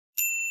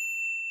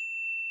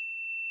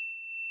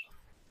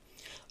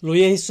লৈ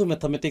আহিছোঁ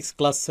mathematics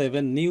class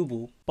 7 new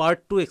book part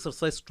 2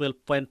 exercise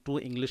 12.2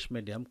 English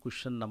medium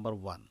question number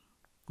 1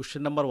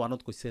 question number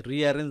 1ত কৈছে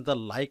ৰিএৰেঞ্জ the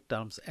like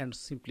terms and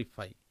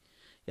simplify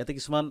ইয়াতে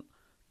কিছুমান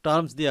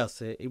terms দিয়া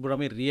আছে এইবোৰ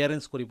আমি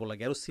ৰিএৰেঞ্জ কৰিব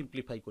লাগে আৰু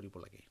সিম্পলিফাই কৰিব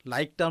লাগে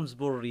লাইক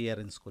টাৰ্মছবোৰ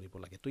ৰিএৰেঞ্জ কৰিব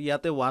লাগে তো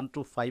ইয়াতে 1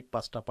 to 5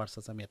 পাঁচটা পাৰ্টছ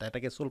আছে আমি এটা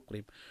এটাকে সলভ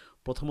কৰিম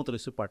প্ৰথমতে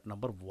লৈছোঁ পাৰ্ট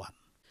নম্বৰ 1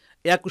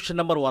 এয়া কুৱেশ্যন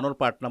নম্বৰ 1ৰ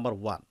পাৰ্ট নম্বৰ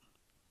 1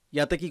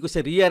 ইয়াতে কি কৈছে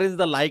ৰিএৰেঞ্জ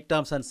the like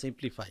terms and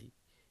simplify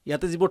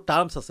ইয়াতে যিবোৰ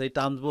টাৰ্মছ আছে এই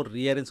টাৰ্মছবোৰ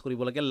ৰিএৰেঞ্জ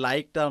কৰিব লাগে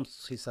লাইক টাৰ্মছ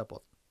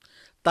হিচাপত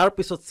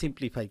তাৰপিছত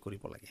সিম্পলিফাই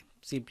কৰিব লাগে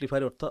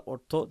সিম্পলিফাইৰ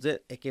অৰ্থ যে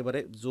একেবাৰে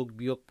যোগ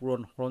বিয়োগ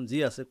পূৰণ হৰণ যি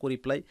আছে কৰি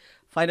পেলাই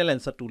ফাইনেল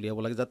এনসাৰটো উলিয়াব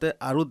লাগে যাতে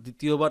আৰু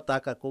দ্বিতীয়বাৰ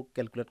তাক আকৌ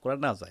ক্যালকুলেট কৰা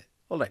নাযায়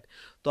অলৰাইট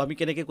তো আমি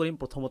কেনেকৈ কৰিম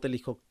প্ৰথমতে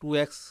লিখক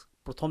 2x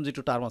প্ৰথম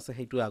যেটো টাৰ্ম আছে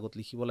সেইটো আগত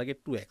লিখিব লাগে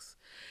 2x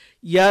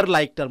ইয়াৰ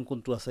লাইক টাৰ্ম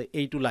কোনটো আছে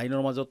এইটো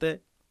লাইনৰ মাজতে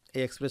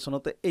এই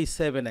এক্সপ্ৰেছনতে এই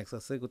 7x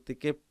আছে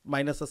গতিকে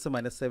মাইনাস আছে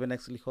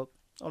 -7x লিখক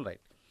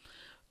অলৰাইট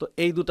তো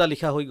এই দুটা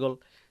লিখা হৈ গল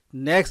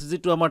নেক্সট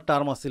যেটো আমাৰ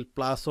টাৰ্ম আছিল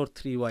প্লাসৰ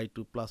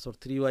 3y2 প্লাসৰ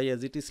 3y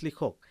as it is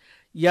লিখক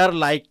ইয়াৰ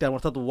লাইক টাৰ্ম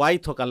অৰ্থাৎ y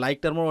থকা লাইক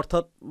টাৰ্মৰ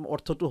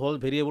অৰ্থটো হল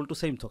ভেৰিয়েবলটো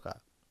সেম থকা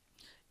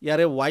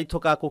ইয়াৰে y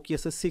থকা আকৌ কি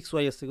আছে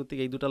 6y আছে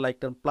গতিকে এই দুটা লাইক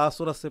টার্ম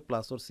প্লাসৰ আছে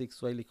প্লাসৰ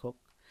 6y লিখক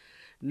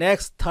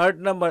নেক্সট থাৰ্ড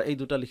নাম্বাৰ এই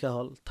দুটা লিখা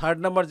হল থাৰ্ড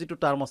নাম্বাৰ যেটো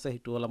টাৰ্ম আছে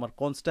হেতু হল আমাৰ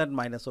কনস্ট্যান্ট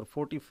মাইনাসৰ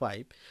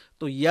 45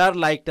 তো ইয়াৰ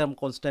লাইক টাৰ্ম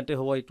কনস্ট্যান্টে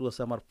হ'ব এটো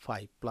আছে আমাৰ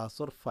 5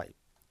 প্লাসৰ 5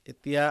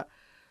 এতিয়া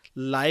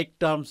লাইক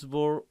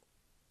টাৰ্মছবোৰ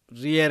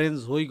রিঅ্যারেঞ্জ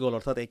হৈ গল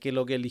অর্থাৎ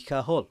একেলগে লিখা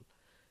হল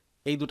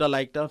এই দুটা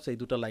লাইক টার্মস এই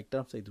দুটা লাইক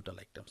টার্মস এই দুটা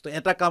লাইক টার্মস তো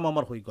এটা কাম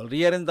আমাৰ হৈ গল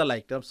ৰিঅ্যাৰেঞ্জ দা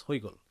লাইক টাৰ্মস হৈ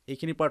গল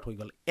এইখিনি পাৰ্ট হৈ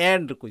গল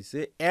এন্ড কইছে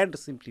এন্ড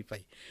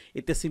সিম্পলিফাই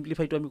এতে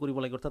সিম্পলিফাইটো আমি কৰিব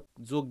লাগে অৰ্থাৎ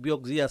যোগ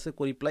বিয়োগ যি আছে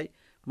কৰি প্লাই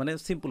মানে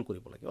সিম্পল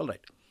কৰিব লাগে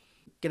অলৰাইট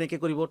কেনেকৈ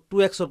কৰিব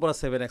 2x ৰ পৰা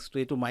 7x তো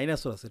এটো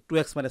মাইনাসৰ আছে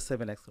 2x -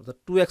 7x অৰ্থাৎ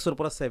 2x ৰ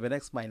পৰা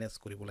 7x মাইনাস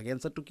কৰিব লাগে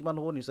এনসাৰটো কিমান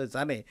হ'ব নিশ্চয়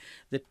জানে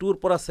যে 2 ৰ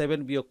পৰা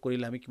 7 বিয়োগ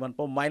কৰিলে আমি কিমান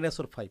পাওঁ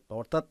 -5 পাওঁ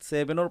অৰ্থাৎ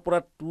 7 ৰ পৰা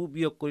 2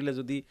 বিয়োগ কৰিলে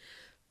যদি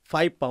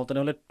 5 পাওঁ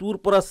তেনেহলে 2 ৰ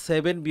পৰা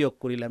 7 বিয়োগ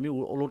কৰিলে আমি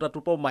ওলোটাটো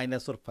পাওঁ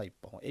 -5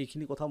 পাওঁ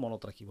এইখিনি কথা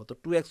মনত ৰাখিব তো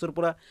 2x ৰ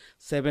পৰা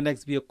 7x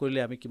বিয়োগ কৰিলে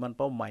আমি কিমান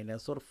পাওঁ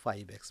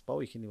 -5x পাওঁ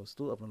এইখিনি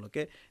বস্তু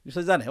আপোনালোকে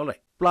নিশ্চয় জানে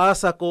অলৰাইট প্লাস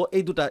আকৌ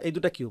এই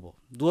দুটা কি হ'ব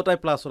দুটাই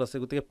প্লাসৰ আছে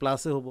গতিকে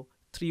প্লাসে হ'ব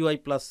 3y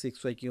 +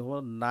 6y কি হ'ব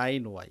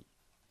 9y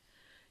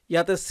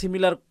ইয়াতে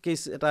সিমিলার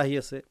কেস এটা আহি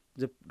আছে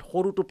যে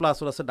সৰুটো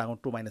প্লাসৰ আছে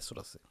ডাঙৰটো মাইনাসৰ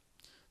আছে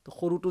তো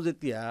সৰুটো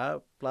যেতিয়া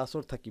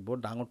প্লাসৰ থাকিব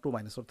ডাঙৰটো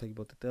মাইনাসৰ থাকিব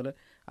তেতিয়ালে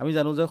আমি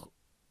জানো যে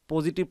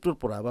পজিটিভটোৰ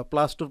পৰা বা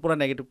প্লাসটোৰ পৰা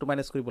নেগেটিভটো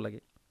মাইনাস কৰিব লাগে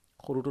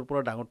সৰুটোৰ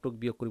পৰা ডাঙৰটোক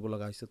বিয়োগ কৰিব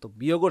লগা হৈছে তো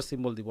বিয়োগৰ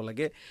সিম্বল দিব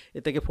লাগে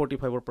এতেকে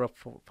 45 ৰ পৰা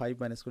 5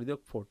 মাইনাস কৰি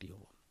দিয়ক 40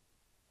 হ'ব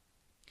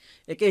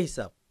একে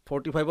হিসাব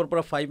 45 ৰ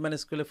পৰা 5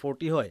 মাইনাস কৰিলে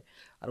 40 হয়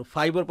আৰু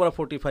 5 ৰ পৰা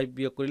 45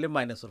 বিয়োগ কৰিলে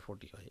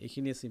 -40 হয়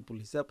এইখিনিয়ে সিম্পল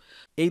হিসাব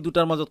এই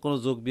দুটাৰ মাজত কোনো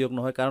যোগ বিয়োগ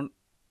নহয় কাৰণ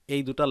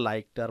এই দুটা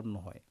লাইক টাৰ্ম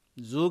নহয়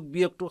যোগ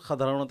বিয়োগটো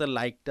সাধাৰণতে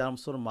লাইক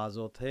টাৰ্মছৰ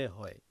মাজতহে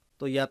হয়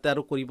তো ইয়াতে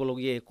আৰু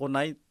কৰিবলগীয়া একো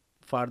নাই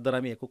ফাৰ্দাৰ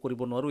আমি একো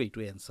কৰিব নোৱাৰো এইটো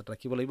এনসাৰ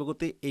ৰাখিব লাগিব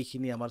গতে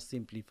এইখিনি আমাৰ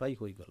সিম্পলিফাই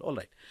হৈ গল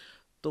অলৰাইট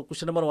তো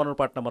কোশ্চেন নম্বৰ 1 ৰ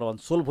পাৰ্ট নম্বৰ 1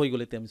 সলভ হৈ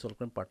গলে তে আমি সলভ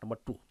কৰিম পাৰ্ট নম্বৰ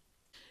 2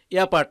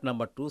 ইয়া পাৰ্ট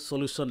নম্বৰ 2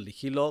 সলিউশন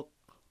লিখি লওক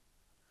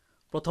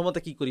প্ৰথমতে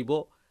কি কৰিব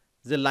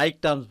যে লাইক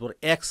টাৰ্মছবোৰ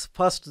x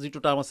ফাৰ্স্ট যেটো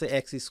টাৰ্ম আছে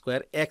x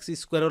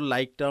স্কয়াৰৰ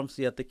লাইক টাৰ্মছ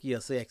ইয়াতে কি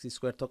আছে x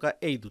স্কয়াৰ থকা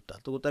এই দুটা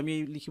তো আমি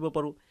লিখিব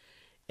পাৰো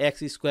x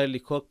স্কয়াৰ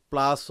লিখক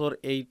প্লাসৰ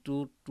এইটো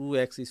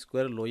 2x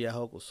স্কয়াৰ লৈ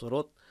আহক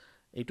ওচৰত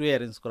এইটো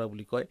এৰেঞ্জ কৰা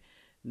বুলি কয়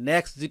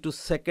নেক্সট যেটো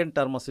সেকেন্ড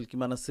টাৰ্ম আছিল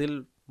কিমান আছিল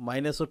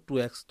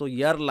 -2x তো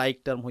ইয়াৰ লাইক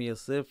টাৰ্ম হৈ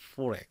আছে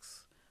 4x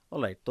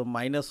অলৰাইট তো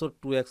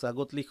 -2x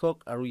আগত লিখক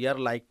আৰু ইয়াৰ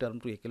লাইক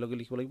টাৰ্মটো একেলগে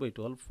লিখিব লাগিব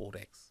এটো হল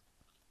 4x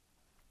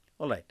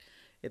অলৰাইট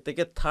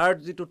এতেকে থাৰ্ড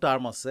যেটো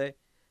টাৰ্ম আছে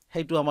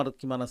হেইটো আমাৰ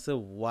কিমান আছে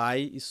y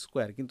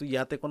স্কয়াৰ কিন্তু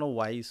ইয়াতে কোনো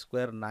y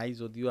স্কয়াৰ নাই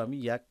যদিও আমি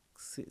ইয়াক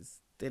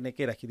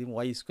তেনেকৈ ৰাখি দিম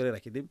y স্কয়াৰ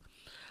ৰাখি দিম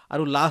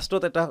আৰু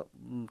লাষ্টত এটা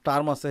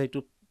টার্ম আছে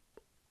হেইটো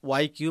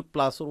y³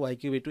 প্লাস or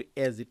y³ এটো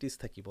এজ ইট ইজ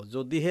থাকিব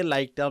যদি হে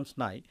লাইক টার্মস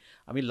নাই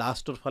আমি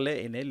লাস্টৰ ফালে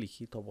এনে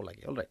লিখি থব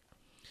লাগে অলৰাইট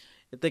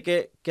এতেকে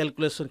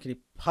ক্যালকুলেশন খিনি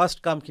ফাৰ্স্ট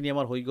কাম খিনি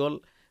আমাৰ হৈ গল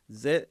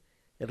যে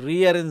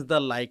রিঅ্যারেঞ্জ দা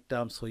লাইক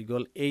টার্মস হৈ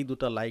গল এই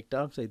দুটা লাইক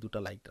টার্মস এই দুটা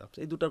লাইক টার্মস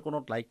এই দুটাৰ কোনো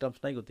লাইক টার্মস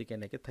নাই গতিকে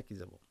এনেকে থাকি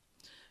যাব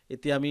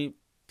এতিয়া আমি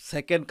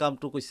সেকেন্ড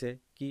কামটো কৈছে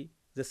কি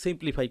যে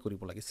সিম্পলিফাই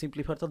কৰিব লাগে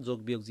সিম্পলিফাই অৰ্থাৎ যোগ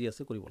বিয়োগ যি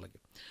আছে কৰিব লাগে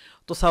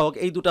তো চাওক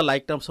এই দুটা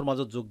লাইক টাৰ্মসৰ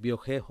মাজত যোগ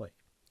বিয়োগ হে হয়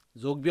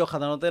যোগ বিয়োগ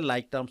সাধাৰণতে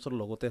লাইক টাৰ্মছৰ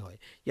লগতে হয়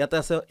ইয়াতে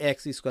আছে x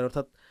স্কয়াৰ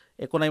অৰ্থাৎ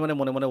একো নাই মানে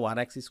মনে মনে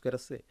 1x স্কয়াৰ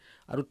আছে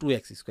আৰু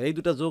 2x স্কয়াৰ এই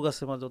দুটা যোগ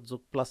আছে মাজত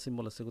যোগ প্লাস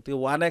সিম্বল আছে গতিকে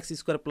 1x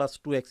square plus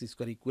 2x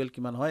square equal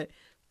কিমান হয়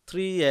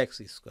 3x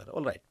স্কয়াৰ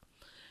অলৰাইট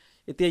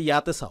এতিয়া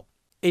ইয়াতে চাও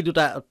এই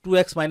দুটা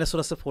 2x মাইনাসৰ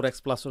আছে 4x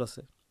প্লাসৰ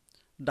আছে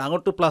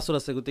ডাঙৰটো প্লাসৰ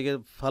আছে গতিকে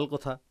ভাল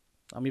কথা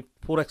আমি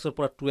 4x ৰ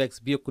পৰা 2x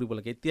বিয়োগ কৰিব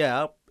লাগে এতিয়া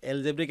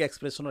এলজেব্ৰিক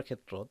এক্সপ্ৰেছনৰ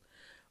ক্ষেত্ৰত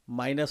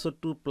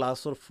 -2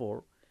 প্লাসৰ 4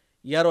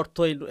 ইয়াৰ অৰ্থ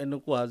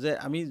এনেকুৱা যে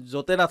আমি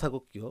যতে না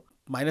থাকক কিয়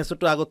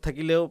মাইনাসটো আগত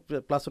থাকিলেও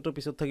প্লাসটো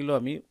পিছত থাকিলেও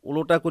আমি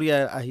উলোটা কৰি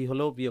আহি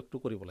হলেও বিয়োগটো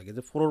কৰিব লাগে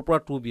যে 4 ৰ পৰা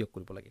 2 বিয়োগ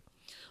কৰিব লাগে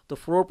তো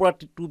 4 ৰ পৰা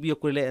 2 বিয়োগ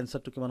কৰিলে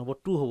এনসাৰটো কিমান হ'ব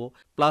 2 হ'ব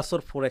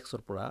প্লাসৰ 4x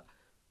ৰ পৰা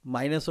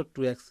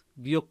 -2x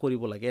বিয়োগ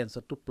কৰিব লাগে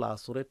এনসাৰটো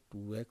প্লাসৰে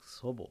 2x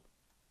হ'ব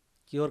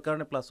কিহৰ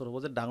কাৰণে প্লাছৰ হ'ব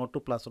যে ডাঙৰটো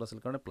প্লাছৰ আছিল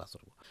কাৰণে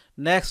প্লাছৰ হ'ব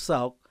নেক্সট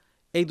চাওক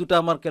এই দুটা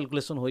আমাৰ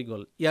ক্যালকুলেশন হৈ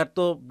গ'ল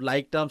ইয়াৰতো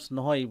লাইক টাৰ্মস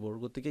নহয় এইবোৰ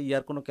গতিকে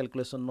ইয়াৰ কোনো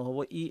ক্যালকুলেশন নহব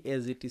ই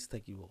এজ ইট ইজ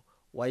থাকিব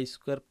y² +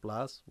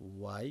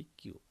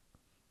 y³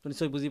 তো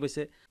নিশ্চয় বুজি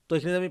পাইছে তো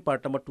এখানে আমি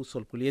পার্ট নাম্বার 2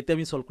 সলভ কৰিলি এতিয়া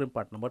আমি সলভ কৰিম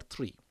পাৰ্ট নাম্বাৰ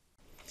 3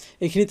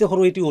 এইখিনিতে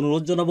সৰু এটি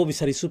অনুৰোধ জনাব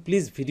বিচাৰিছো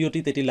প্লিজ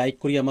ভিডিওটিত এটি লাইক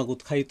কৰি আমাক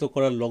উৎসাহিত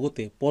কৰাৰ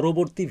লগতে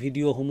পৰৱৰ্তী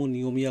ভিডিওসমূহ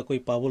নিয়মীয়াকৈ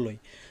পাবলৈ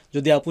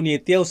যদি আপুনি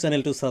এতিয়াও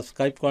চেনেলটো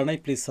সাবস্ক্ৰাইব কৰা নাই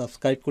প্লিজ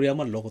সাবস্ক্ৰাইব কৰি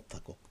আমাৰ লগত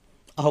থাকক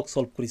আহক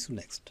সলভ কৰিছো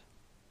নেক্সট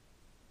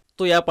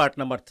তো ইয়া পাৰ্ট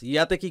নাম্বাৰ 3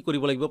 ইয়াতে কি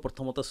কৰিব লাগিব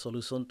প্ৰথমতে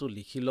সলিউশনটো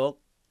লিখি লওক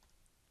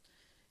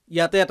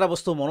ইয়াতে এটা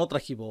বস্তু মনত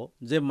ৰাখিব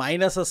যে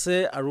মাইনাস আছে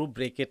আৰু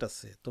ব্ৰেকেট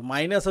আছে তো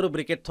মাইনাস আৰু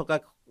ব্ৰেকেট থকা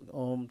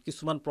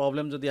কিছুমান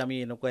প্ৰবলেম যদি আমি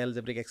এনেকুৱা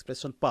এলজেব্ৰিক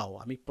এক্সপ্ৰেছন পাও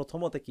আমি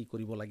প্ৰথমতে কি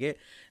কৰিব লাগে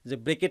যে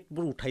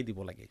ব্ৰেকেটবোৰ উঠাই দিব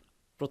লাগে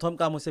প্ৰথম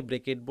কাম হৈছে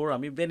ব্ৰেকেটবোৰ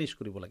আমি বেনিশ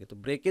কৰিব লাগে তো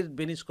ব্ৰেকেট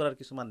বেনিশ কৰাৰ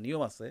কিছুমান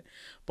নিয়ম আছে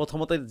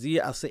প্ৰথমতে যি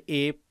আছে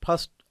এ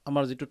ফাৰ্স্ট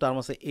আমাৰ যেটো টাৰ্ম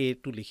আছে এ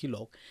টু লিখি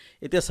লওক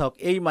এতিয়া চাওক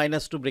এই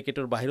মাইনাসটো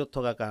ব্ৰেকেটৰ বাহিৰত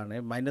থকা কাৰণে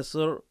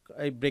মাইনাসৰ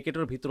এই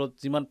ব্ৰেকেটৰ ভিতৰত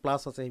যিমান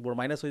প্লাস আছে সেইবোৰ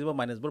মাইনাস হৈ যাব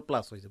মাইনাসবোৰ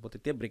প্লাস হৈ যাব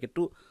তেতিয়া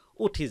ব্ৰেকেটটো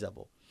উঠি যাব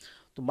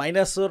তো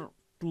মাইনাসৰ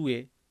 2a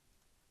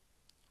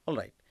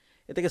অলৰাইট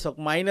এটাকে চাওক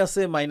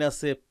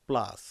মাইনাসে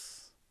প্লাস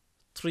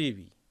 3b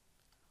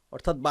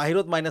অৰ্থাৎ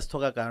বাহিৰত মাইনাস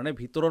থকা কাৰণে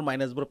ভিতৰৰ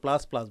মাইনাসবোৰ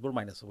প্লাস প্লাসবোৰ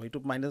মাইনাস হ'ব এইটো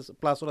মাইনাস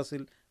প্লাসৰ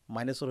আছিল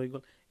মাইনাসৰ হৈ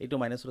গল এইটো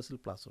মাইনাসৰ আছিল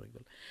প্লাসৰ হৈ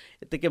গল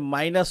এটাকে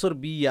মাইনাসৰ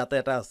b ইয়াতে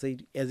এটা আছে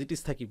এজ ইট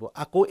ইজ থাকিব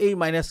আকৌ এই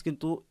মাইনাস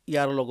কিন্তু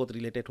ইয়াৰ লগত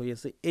ৰিলেটেড হৈ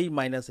আছে এই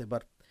মাইনাস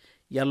এবাৰ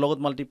ইয়াৰ লগত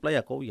মাল্টিপ্লাই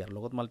আকৌ ইয়াৰ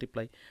লগত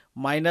মাল্টিপ্লাই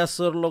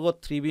মাইনাসৰ লগত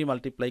 3b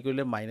মাল্টিপ্লাই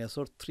কৰিলে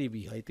মাইনাসৰ 3b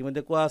হয়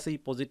ইতিমধ্যে কোৱা আছে ই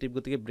পজিটিভ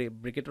গতিকে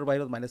ব্ৰেকেটৰ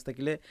বাহিৰত মাইনাস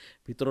থাকিলে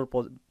ভিতৰৰ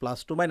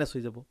প্লাসটো মাইনাস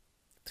হৈ যাব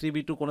 3b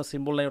টু কোনো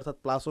সিম্বল নাই অৰ্থাৎ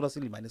প্লাসৰ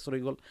আছিল মাইনাসৰ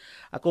হৈ গল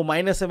আকৌ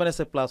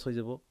মাইনাসে প্লাস হৈ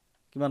যাব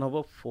কিমান হ'ব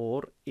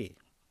 4a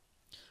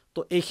তো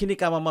এইখিনি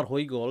কাম আমাৰ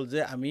হৈ গল যে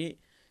আমি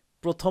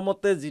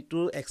প্ৰথমতে যেটো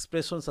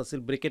এক্সপ্ৰেছনছ আছিল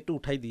ব্ৰেকেটটো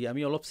উঠাই দি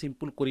আমি অলপ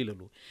সিম্পল কৰি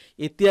ললো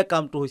এতিয়া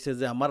কামটো হৈছে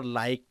যে আমাৰ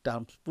লাইক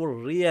টাৰ্মছবোৰ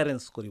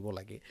ৰিএৰেঞ্জ কৰিব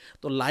লাগে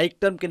তো লাইক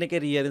টাৰ্ম কেনেকৈ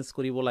ৰিএৰেঞ্জ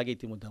কৰিব লাগে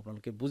ইতিমধ্যে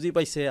আপোনালোকে বুজি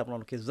পাইছে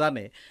আপোনালোকে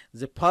জানে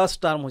যে ফাৰ্স্ট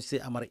টাৰ্ম হৈছে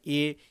আমাৰ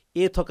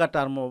এ থকা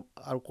টাৰ্ম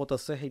আৰু কত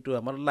আছে হেইটো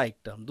আমাৰ লাইক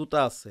টাৰ্ম দুটা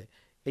আছে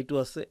এইটো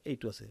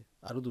আছে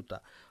আৰু দুটা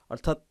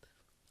অৰ্থাৎ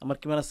আমাৰ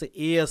কিমান আছে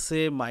a আছে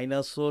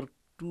মাইনাসৰ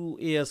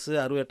 2a আছে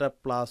আৰু এটা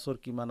প্লাসৰ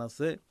কিমান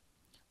আছে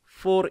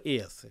 4a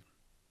আছে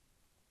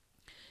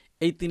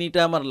এই তিনিটা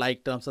আমাৰ লাইক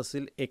টাৰ্মস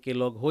আছিল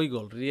একেলগ হৈ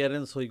গল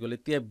ৰিএৰেঞ্জ হৈ গল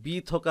এতিয়া b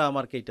থকা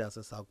আমাৰ কেইটা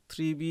আছে চাওক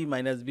 3b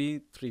 - b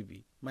 3b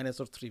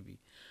মাইনাসৰ 3b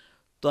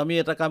তো আমি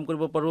এটা কাম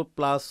কৰিব পাৰো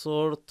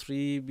প্লাসৰ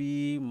 3b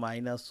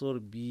মাইনাসৰ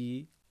b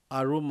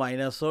আৰু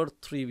মাইনাসৰ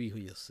 3b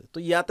হৈ আছে তো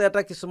ইয়াতে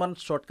এটা কিছুমান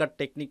শৰ্টকাট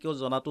টেকনিকও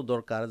জনাটো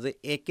দৰকাৰ যে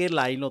একে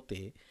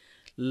লাইনতে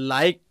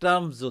লাইক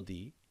টাৰ্মস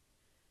যদি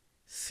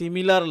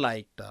সিমিলাৰ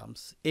লাইক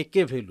টাৰ্মস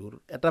একে ভ্যালুৰ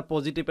এটা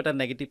পজিটিভ এটা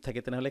নেগেটিভ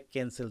থাকে তেনেহলে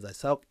ক্যান্সেল যায়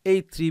চাওক এই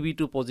 3b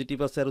টু পজিটিভ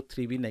আছে আৰু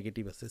 3b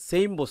নেগেটিভ আছে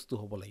সেম বস্তু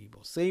হ'ব লাগিব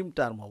সেম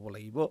টার্ম হ'ব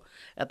লাগিব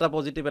এটা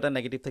পজিটিভ এটা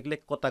নেগেটিভ থাকিলে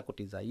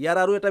কটাকটি যায় ইয়াৰ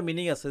আৰু এটা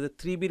মিনিং আছে যে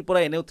 3b ৰ পৰা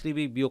এনেও 3b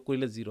বিয়োগ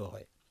কৰিলে 0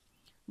 হয়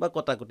বা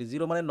কটাকটি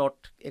 0 মানে নট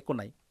একো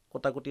নাই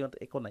কটাকটি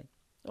একো নাই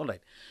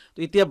অলৰাইট তো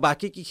এতিয়া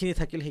বাকি কিখিনি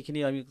থাকিল হেখিনি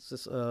আমি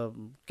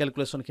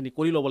ক্যালকুলেশনখিনি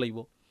কৰি লব লাগিব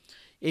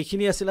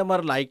এইখিনি আছিল আমাৰ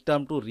লাইক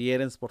টাৰ্মটো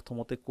ৰিএৰেঞ্জ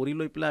প্ৰথমতে কৰি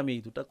লৈ পেলাই আমি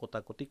এই দুটা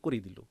কটাকটি কৰি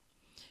দিলো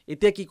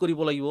এতিয়া কি কৰিব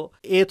লাগিব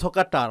a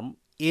থকা টাৰ্ম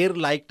এৰ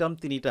লাইক টাৰ্ম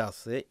তিনিটা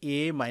আছে a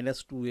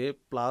 - 2a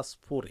 +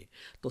 4a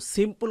তো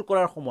সিম্পল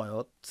কৰাৰ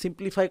সময়ত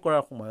সিম্পলিফাই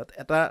কৰাৰ সময়ত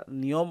এটা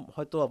নিয়ম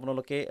হয়তো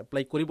আপোনালোকে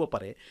এপ্লাই কৰিব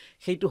পাৰে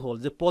সেইটো হল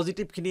যে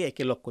পজিটিভ খিনি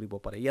একেলগ কৰিব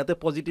পাৰে ইয়াতে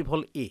পজিটিভ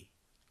হল a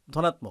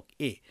ধনাত্মক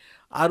a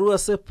আৰু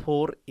আছে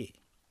 4a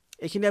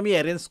এইখিনি আমি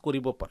এৰেঞ্জ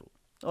কৰিব পাৰো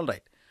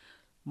অলৰাইট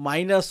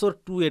মাইনাসৰ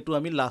 2a টো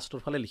আমি লাষ্টৰ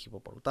ফালে লিখিব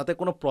পাৰো তাতে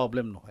কোনো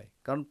প্ৰবলেম নহয়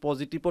কাৰণ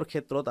পজিটিভৰ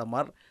ক্ষেত্ৰত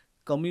আমাৰ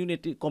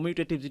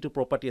কমিউটেটিভ যেটো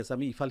প্ৰপাৰ্টি আছে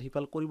আমি ইফাল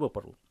হিফাল কৰিব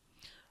পাৰো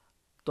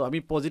তো আমি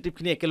পজিটিভ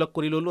খিনি একেলগ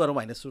কৰি ললো আৰু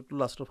মাইনাসৰ টো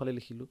লাষ্টৰ ফালে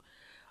লিখিলো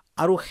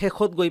আৰু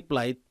শেষত গৈ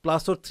প্লাই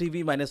প্লাসৰ 3b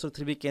মাইনাসৰ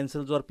 3b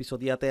ক্যান্সেল যোৱাৰ পিছত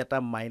ইয়াতে এটা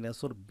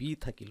মাইনাসৰ b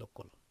থাকিল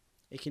অকল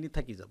এইখিনি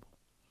থাকি যাব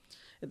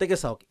এটাকে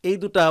চাওক এই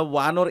দুটা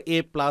 1 or a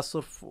plus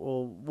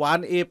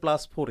 1a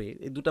plus 4a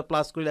এই দুটা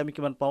প্লাস কৰিলে আমি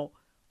কিমান পাও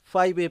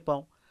 5a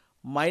পাও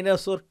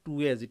মাইনাসৰ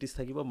 2a as it is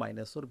থাকিব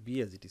মাইনাসৰ b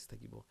as it is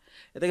থাকিব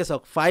এটাকে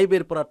চাওক 5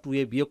 এৰ পৰা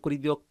 2a বিয়োগ কৰি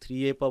দিয়ক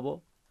 3a পাব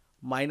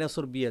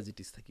মাইনাসৰ b as it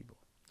is থাকিব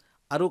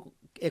আৰু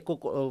একো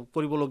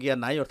কৰিবলগীয়া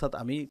নাই অৰ্থাৎ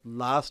আমি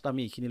লাষ্ট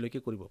আমি এইখিনি লৈকে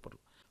কৰিব পাৰো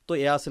তো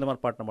এয়া আছিল আমাৰ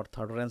পাৰ্ট নাম্বাৰ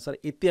 3 এৰ आंसर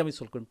এতিয়া আমি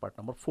সলভ কৰিম পাৰ্ট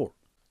নাম্বাৰ 4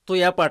 তো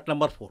এয়া পাৰ্ট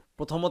নাম্বাৰ 4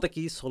 প্ৰথমতে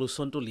কি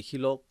সলিউশনটো লিখি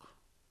লওক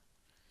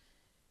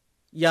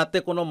ইয়াতে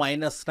কোনো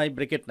মাইনাস নাই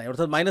ব্ৰেকেট নাই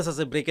অৰ্থাৎ মাইনাস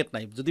আছে ব্ৰেকেট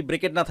নাই যদি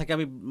ব্ৰেকেট না থাকে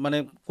আমি মানে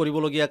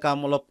কৰিবলগীয়া কাম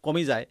অলপ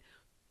কমি যায়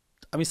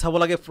আমি চাব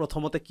লাগে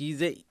প্ৰথমতে কি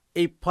যে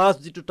এই ফাৰ্স্ট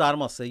যেটো টাৰ্ম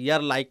আছে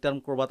ইয়াৰ লাইক টাৰ্ম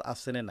কৰবাত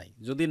আছে নে নাই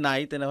যদি নাই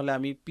তেনেহলে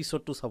আমি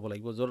পিছৰটো চাব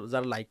লাগিব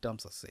যাৰ লাইক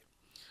টাৰ্মস আছে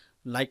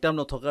লাইক টাৰ্ম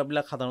নথকা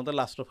বিলাক সাধাৰণতে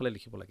লাষ্টৰ ফালে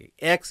লিখিব লাগে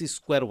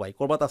x² y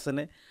কৰবাত আছে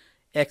নে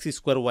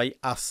x² y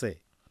আছে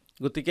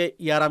গতিকে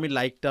ইয়াৰ আমি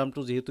লাইক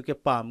টাৰ্মটো যেহেতুকে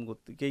পাম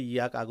গতিকে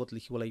ইয়াক আগত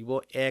লিখিব লাগিব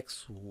x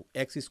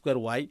স্কোয়াৰ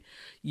y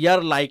ইয়াৰ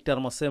লাইক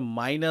টাৰ্ম আছে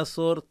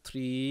মাইনাছৰ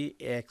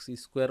 3x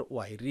স্কোয়াৰ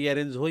y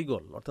ৰিএৰেঞ্জ হৈ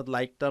গ'ল অৰ্থাৎ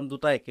লাইক টাৰ্ম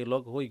দুটা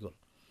একেলগ হৈ গ'ল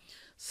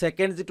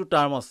সেকেন্ড যেটো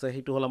টাৰ্ম আছে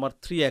হেতু হল আমাৰ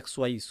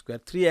 3xy square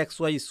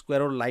 3xy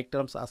স্কোয়াৰৰ like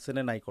terms আছে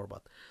নে নাই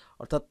কৰবাত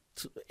অৰ্থাৎ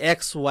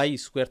xy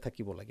স্কোয়াৰ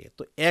থাকিব লাগে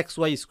তো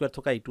xy স্কোয়াৰ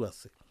থকা ইটো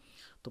আছে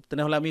তো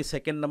তেনেহলে আমি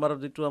সেকেন্ড নাম্বাৰৰ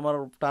যেটো আমাৰ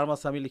টাৰ্ম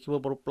আছে আমি লিখিব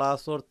পাৰো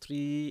প্লাছৰ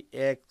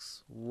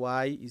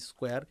 3xy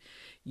স্কোয়াৰ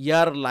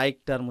ইয়াৰ লাইক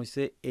টাৰ্ম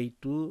হৈছে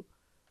এইটো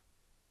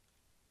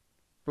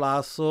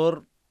প্লাছৰ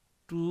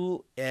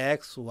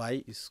 2xy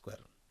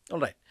স্কোয়াৰ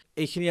অলৰাইট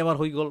এইখিনি আমাৰ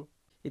হৈ গ'ল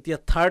এতিয়া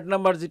থাৰ্ড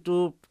নাম্বাৰ যেটো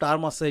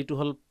টাৰ্ম আছে এইটো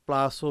হল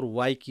প্লাছৰ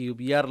y কিউব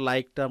ইয়াৰ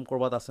লাইক টাৰ্ম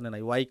কৰবাত আছে নে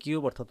নাই y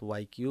কিউব অৰ্থাৎ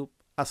y কিউব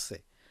আছে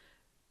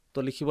তো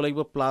লিখিব লাগিব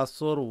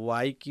প্লাছৰ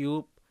y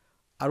কিউব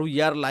আৰু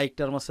ইয়াৰ লাইক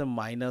টাৰ্ম আছে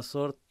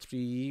মাইনাছৰ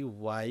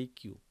 3y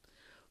কিউব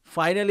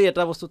ফাইনালি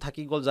এটা বস্তু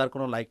থাকি গল যাৰ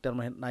কোনো লাইক টাৰ্ম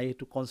নাই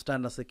এটো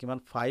কনস্ট্যান্ট আছে কিমান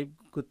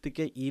 5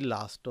 গতিকে ই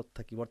লাষ্টত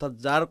থাকিব অৰ্থাৎ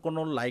যাৰ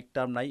কোনো লাইক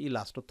টাৰ্ম নাই ই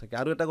লাষ্টত থাকে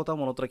আৰু এটা কথা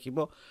মনত ৰাখিব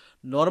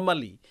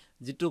নরমালি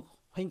যেটো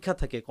সংখ্যা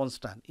থাকে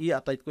কনস্ট্যান্ট ই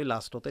আটাইতকৈ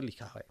লাষ্টতে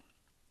লিখা হয়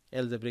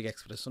এলজেব্রিক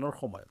এক্সপ্ৰেশনৰ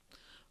সময়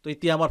তো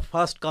এতিয়া আমাৰ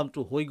ফাৰ্স্ট কামটো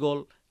হৈ গল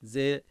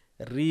যে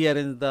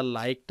ৰিএৰেঞ্জ দা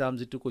লাইক টাৰ্ম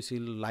যেটো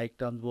কৈছিল লাইক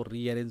টাৰ্মবোৰ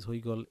ৰিএৰেঞ্জ হৈ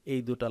গল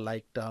এই দুটা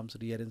লাইক টাৰ্মছ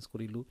ৰিএৰেঞ্জ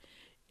কৰিলো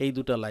এই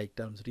দুটা লাইক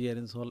টাৰ্মছ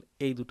ৰিএৰেঞ্জ হল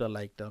এই দুটা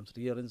লাইক টাৰ্মছ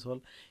ৰিএৰেঞ্জ হল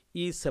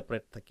ই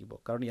সেপাৰেট থাকিব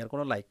কাৰণ ইয়াৰ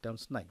কোনো লাইক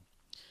টাৰ্মছ নাই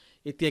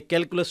এতিয়া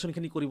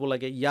ক্যালকুলেশনখিনি কৰিব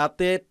লাগে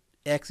ইয়াতে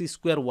x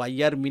স্কয়াৰ y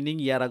ইয়াৰ মিনিং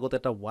ইয়াৰ আগত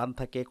এটা 1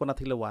 থাকে একো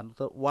নাথিলে 1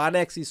 তো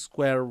 1x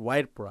স্কয়াৰ y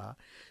ৰ পৰা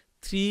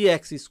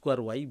 3x স্কয়াৰ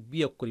y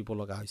বিয়োগ কৰিব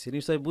লগা হৈছে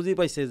নিশ্চয় বুজি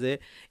পাইছে যে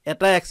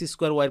এটা x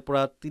স্কয়াৰ y ৰ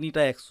পৰা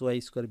তিনিটা xy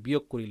স্কয়াৰ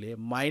বিয়োগ কৰিলে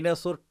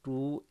মাইনাছৰ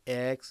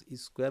 2x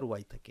স্কয়াৰ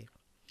y থাকে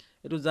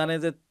এটো জানে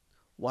যে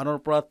 1 ৰ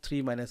পৰা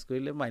 3 মাইনাস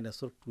কৰিলে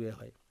মাইনাছৰ 2 এ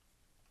হয়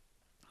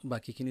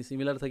বাকিখিনি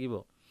সিমিলার থাকিব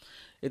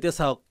এতিয়া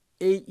চাওক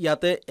এই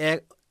ইয়াতে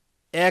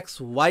x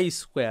y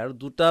স্কয়ার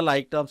দুটা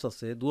লাইক টার্মস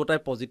আছে দুটাই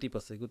পজিটিভ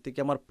আছে গতিকে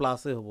আমাৰ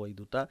প্লাসে হ'ব এই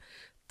দুটা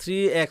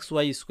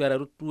 3xy স্কয়াৰ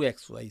আৰু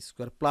 2xy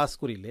স্কয়াৰ প্লাস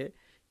কৰিলে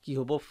কি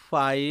হ'ব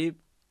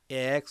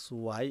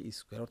 5xy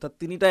স্কয়াৰ অৰ্থাৎ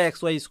তিনিটা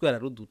xy স্কয়াৰ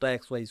আৰু দুটা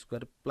xy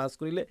স্কয়াৰ প্লাস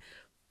কৰিলে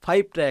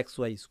 5টা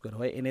xy স্কয়াৰ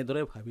হয় এনে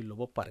দৰে ভাবি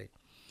লব পাৰে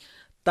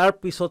তাৰ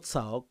পিছত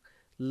চাওক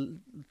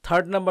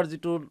থাৰ্ড নাম্বাৰ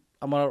যেটো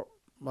আমাৰ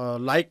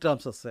লাইক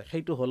টাৰ্মস আছে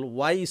হেতু হল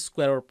y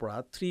স্কয়াৰৰ পৰা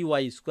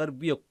 3y স্কয়াৰ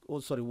বিয়োগ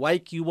y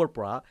কিউবৰ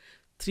পৰা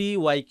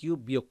 3y কিউব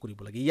বিয়োগ কৰিব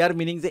লাগে ইয়াৰ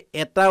মিনিং যে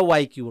এটা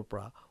y কিউবৰ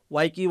পৰা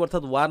y কিউব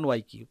অৰ্থাৎ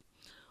 1y কিউব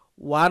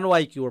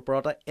 1y কিউবৰ পৰা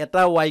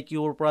এটা y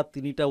কিউবৰ পৰা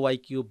তিনিটা y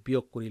কিউব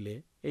বিয়োগ কৰিলে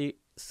এই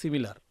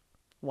সিমিলাৰ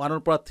 1 ৰ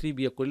পৰা 3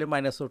 বিয়োগ কৰিলে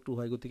মাইনাছৰ 2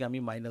 হয় গতিকে আমি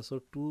মাইনাছৰ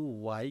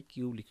 2y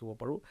কিউব লিখিব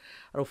পাৰো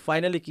আৰু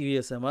ফাইনালি কি হৈ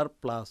আছে আমাৰ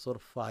প্লাছৰ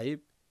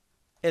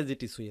 5 এজ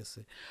ইট ইজ হৈ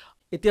আছে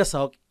এতিয়া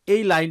চাওক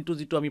এই লাইনটো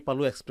যেটো আমি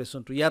পালো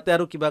এক্সপ্ৰেছনটো ইয়াতে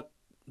আৰু কিবা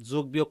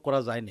যোগ বিয়োগ কৰা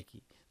যায় নেকি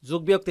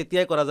যোগ বিয়োগ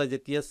তেতিয়াই কৰা যায়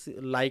যেতিয়া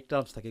লাইক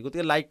টাৰ্মস থাকে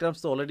গতিকে লাইক টাৰ্মস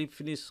তো অলৰেডি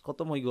ফিনিশ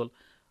খতম হৈ গল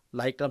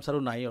লাইক টাৰ্মস আৰু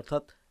নাই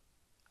অৰ্থাৎ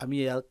আমি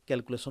ইয়াৰ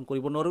ক্যালকুলেশন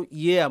কৰিব নোৱাৰো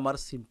ইয়ে আমাৰ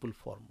সিম্পল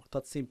ফৰ্ম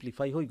অৰ্থাৎ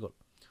সিম্পলিফাই হৈ গল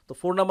তো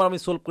 4 নম্বৰ আমি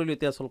সলভ কৰিলো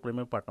এতিয়া সলভ কৰিম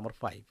পাৰ্ট নম্বৰ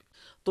 5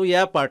 তো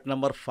ইয়া পাৰ্ট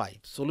নম্বৰ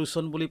 5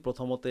 সলিউশন বুলি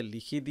প্ৰথমতে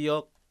লিখি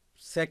দিয়ক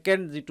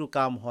সেকেন্ড যেটো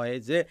কাম হয়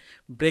যে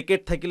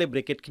ব্ৰেকেট থাকিলে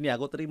ব্ৰেকেটখিনি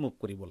আগত ৰিমুভ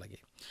কৰিব লাগে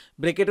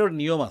ব্ৰেকেটৰ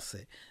নিয়ম আছে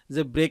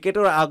যে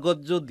ব্ৰেকেটৰ আগত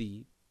যদি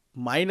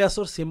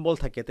মাইনাছৰ সিম্বল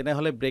থাকে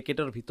তেনেহলে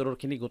ব্ৰেকেটৰ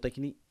ভিতৰৰখিনি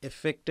গোটেইখিনি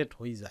এফেক্টেড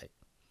হৈ যায়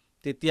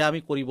তেতিয়া আমি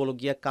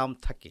কৰিবলগীয়া কাম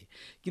থাকে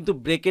কিন্তু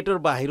ব্ৰেকেটৰ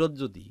বাহিৰত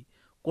যদি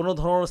কোনো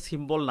ধৰণৰ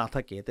সিম্বল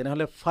নাথাকে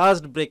তেনেহলে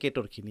ফাৰ্স্ট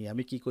ব্ৰেকেটৰখিনি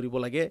আমি কি কৰিব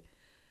লাগে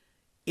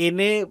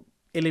এনে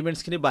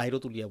এলিমেন্টছখিনি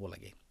বাহিৰত উলিয়াব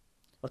লাগে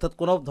অৰ্থাৎ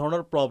কোনো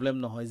ধৰণৰ প্ৰবলেম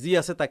নহয় যি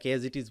আছে তাকে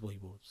এজ ইট ইজ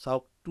বহিব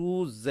চাওক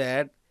 2z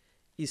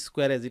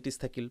square as it is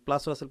থাকিল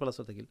প্লাছৰ আছিল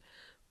প্লাছৰ থাকিল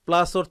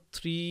প্লাছৰ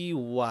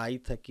 3y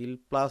থাকিল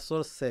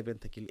প্লাছৰ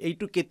 7 থাকিল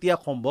এইটো কেতিয়া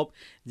সম্ভৱ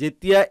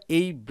যেতিয়া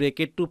এই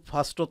ব্ৰেকেটটো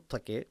ফাৰ্স্টত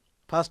থাকে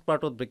ফাৰ্স্ট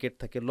পাৰ্টত ব্ৰেকেট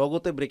থাকে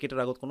লগতে ব্ৰেকেটৰ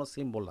আগত কোনো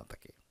সিম্বল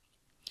নাথাকে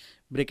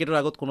ব্ৰেকেটৰ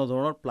আগত কোনো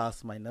ধৰণৰ প্লাস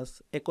মাইনাস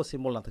একো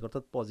সিম্বল নাথাকে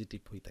অৰ্থাৎ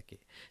পজিটিভ হৈ থাকে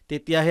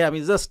তেতিয়াহে আমি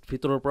জাস্ট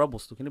ভিতৰৰ পৰা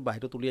বস্তুখিনি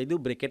বাহিৰত উলিয়াই দিও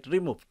ব্ৰেকেট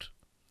ৰিমুভড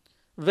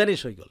ভেনিশ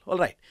হৈ গল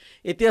অলৰাইট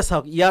এতিয়া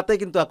চাওক ইয়াতে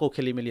কিন্তু আকৌ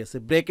খেলি মেলি আছে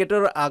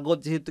ব্ৰেকেটৰ আগত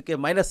যেহেতুকে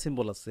মাইনাস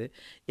সিম্বল আছে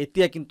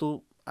এতিয়া কিন্তু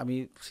আমি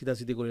সিধা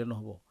সিধি কৰিলে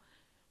নহব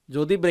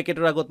যদি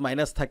ব্ৰেকেটৰ আগত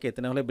মাইনাস থাকে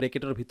তেনেহলে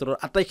ব্ৰেকেটৰ ভিতৰৰ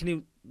আটাইখিনি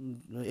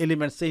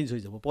এলিমেন্ট চেঞ্জ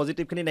হৈ যাব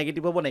পজিটিভখিনি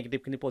নেগেটিভ হ'ব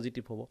নেগেটিভখিনি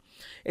পজিটিভ হ'ব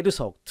এটো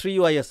চাওক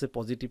 3y আছে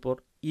পজিটিভৰ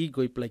ই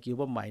গৈ প্লাই কি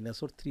হ'ব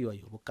মাইনাছৰ 3y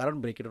হ'ব কাৰণ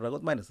ব্ৰেকেটৰ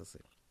আগত মাইনাস আছে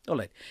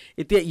অলৰাইট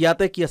এতিয়া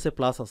ইয়াতে কি আছে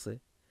প্লাস আছে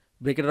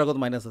ব্ৰেকেটৰ আগত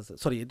মাইনাস আছে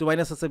সৰি এটো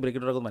মাইনাস আছে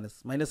ব্ৰেকেটৰ আগত মাইনাস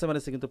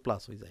মাইনাসে কিন্তু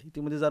প্লাস হৈ যায়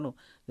ইতিমধ্যে জানো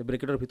যে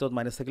ব্ৰেকেটৰ ভিতৰত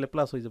মাইনাস থাকিলে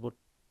প্লাস হৈ যাব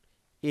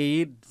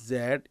 8z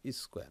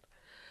স্কয়াৰ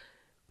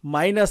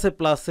মাইনাসে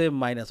প্লাসে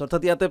মাইনাস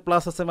অৰ্থাৎ ইয়াতে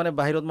প্লাস আছে মানে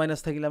বাহিৰত মাইনাস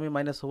থাকিলে আমি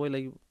মাইনাস হবই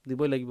লাগিব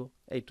দিবই লাগিব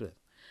এইটোৱে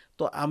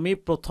তো আমি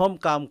প্ৰথম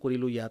কাম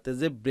কৰিলো ইয়াতে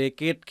যে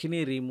ব্ৰেকেটখিনি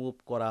ৰিমুভ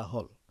কৰা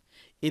হল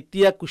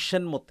এতিয়া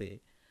কোশ্চেন মতে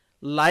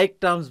লাইক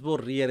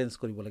টাৰ্মছবোৰ ৰিএৰেঞ্জ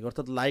কৰিব লাগে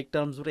অৰ্থাৎ লাইক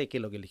টাৰ্মছবোৰ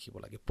একেলগে লিখিব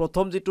লাগে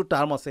প্ৰথম যেটো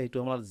টাৰ্ম আছে সেইটো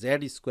আমাৰ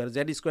জেড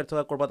স্কোয়াৰ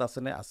থকা কৰবাত আছে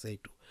নে আছে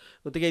এইটো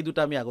গতিকে এই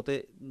দুটা আমি আগতে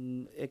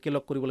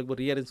একেলগ কৰিব লাগিব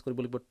ৰিএৰেঞ্জ কৰিব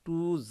লাগিব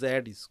 2z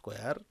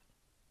স্কোয়াৰ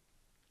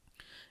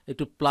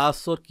এইটো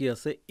প্লাসৰ কি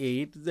আছে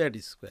 8z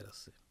স্কোয়াৰ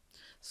আছে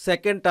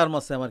সেকেন্ড টাৰ্ম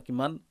আছে আমাৰ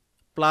কিমান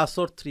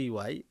প্লাসৰ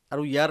 3y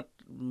আৰু ইয়াৰ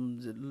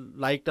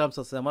লাইক টাৰ্মস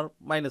আছে আমাৰ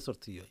মাইনাসৰ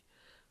 3y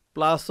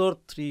প্লাসৰ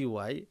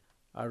 3y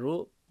আৰু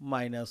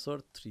মাইনাসৰ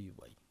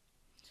 3y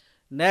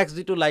নেক্সট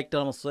যেটো লাইক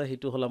টাৰ্ম আছে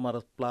হেতু হল আমাৰ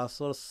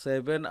প্লাসৰ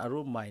 7 আৰু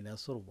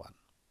মাইনাসৰ 1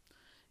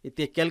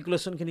 এতিয়া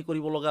ক্যালকুলেশনখিনি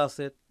কৰিব লগা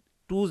আছে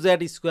 2z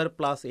square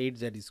plus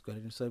 8z square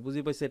নিশ্চয়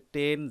বুজি পাইছে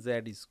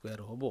 10z স্কয়াৰ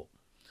হ'ব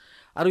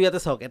আৰু ইয়াতে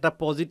চাওক এটা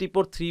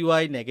পজিটিভৰ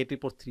 3y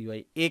নেগেটিভৰ 3y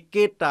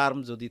একে টার্ম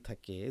যদি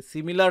থাকে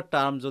সিমিলার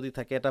টার্ম যদি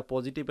থাকে এটা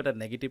পজিটিভ এটা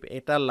নেগেটিভ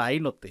এটা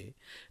লাইনতে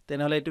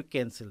তেনেহলে এটো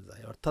ক্যান্সেল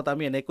যায় অৰ্থাৎ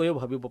আমি এনেকৈও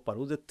ভাবিব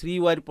পাৰো যে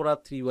 3y ৰ পৰা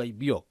 3y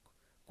বিয়োগ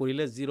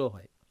কৰিলে 0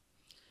 হয়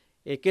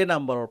একে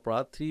নাম্বাৰৰ পৰা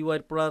 3y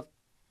ৰ পৰা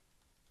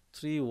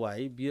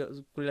 3y বিয়োগ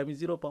কৰিলে আমি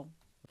 0 পাম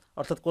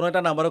অৰ্থাৎ কোন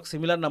এটা নাম্বাৰক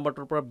সিমিলাৰ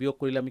নাম্বাৰটোৰ পৰা বিয়োগ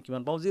কৰিলে আমি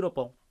কিমান পাওঁ 0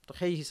 পাওঁ তো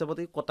সেই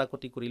হিচাপতে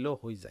কটাকটি কৰিলেও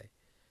হৈ যায়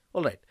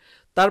অলৰাইট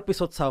তাৰ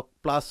পিছত চাওক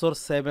প্লাসৰ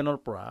 7 ৰ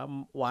পৰা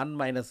 1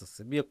 মাইনাস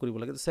আছে বিয়োগ কৰিব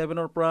লাগে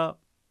 7 ৰ পৰা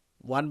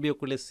 1 বিয়োগ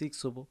কৰিলে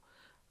 6 হ'ব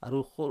আৰু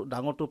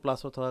ডাঙৰটো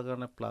প্লাসৰ থকাৰ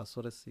কাৰণে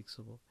প্লাসৰে 6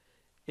 হ'ব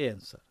এই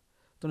আনসাৰ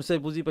তো নিশ্চয়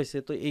বুজি পাইছে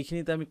তো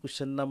এইখিনিতে আমি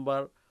কোশ্চেন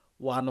নাম্বাৰ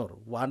 1 ৰ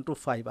 1 to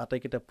 5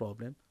 আটাইকেইটা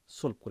প্ৰবলেম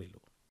সলভ কৰিলো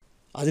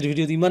আজিৰ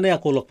ভিডিঅ'ত ইমানে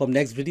আকৌ লগ পাম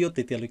নেক্সট ভিডিঅ'ত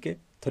তেতিয়ালৈকে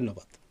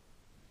ধন্যবাদ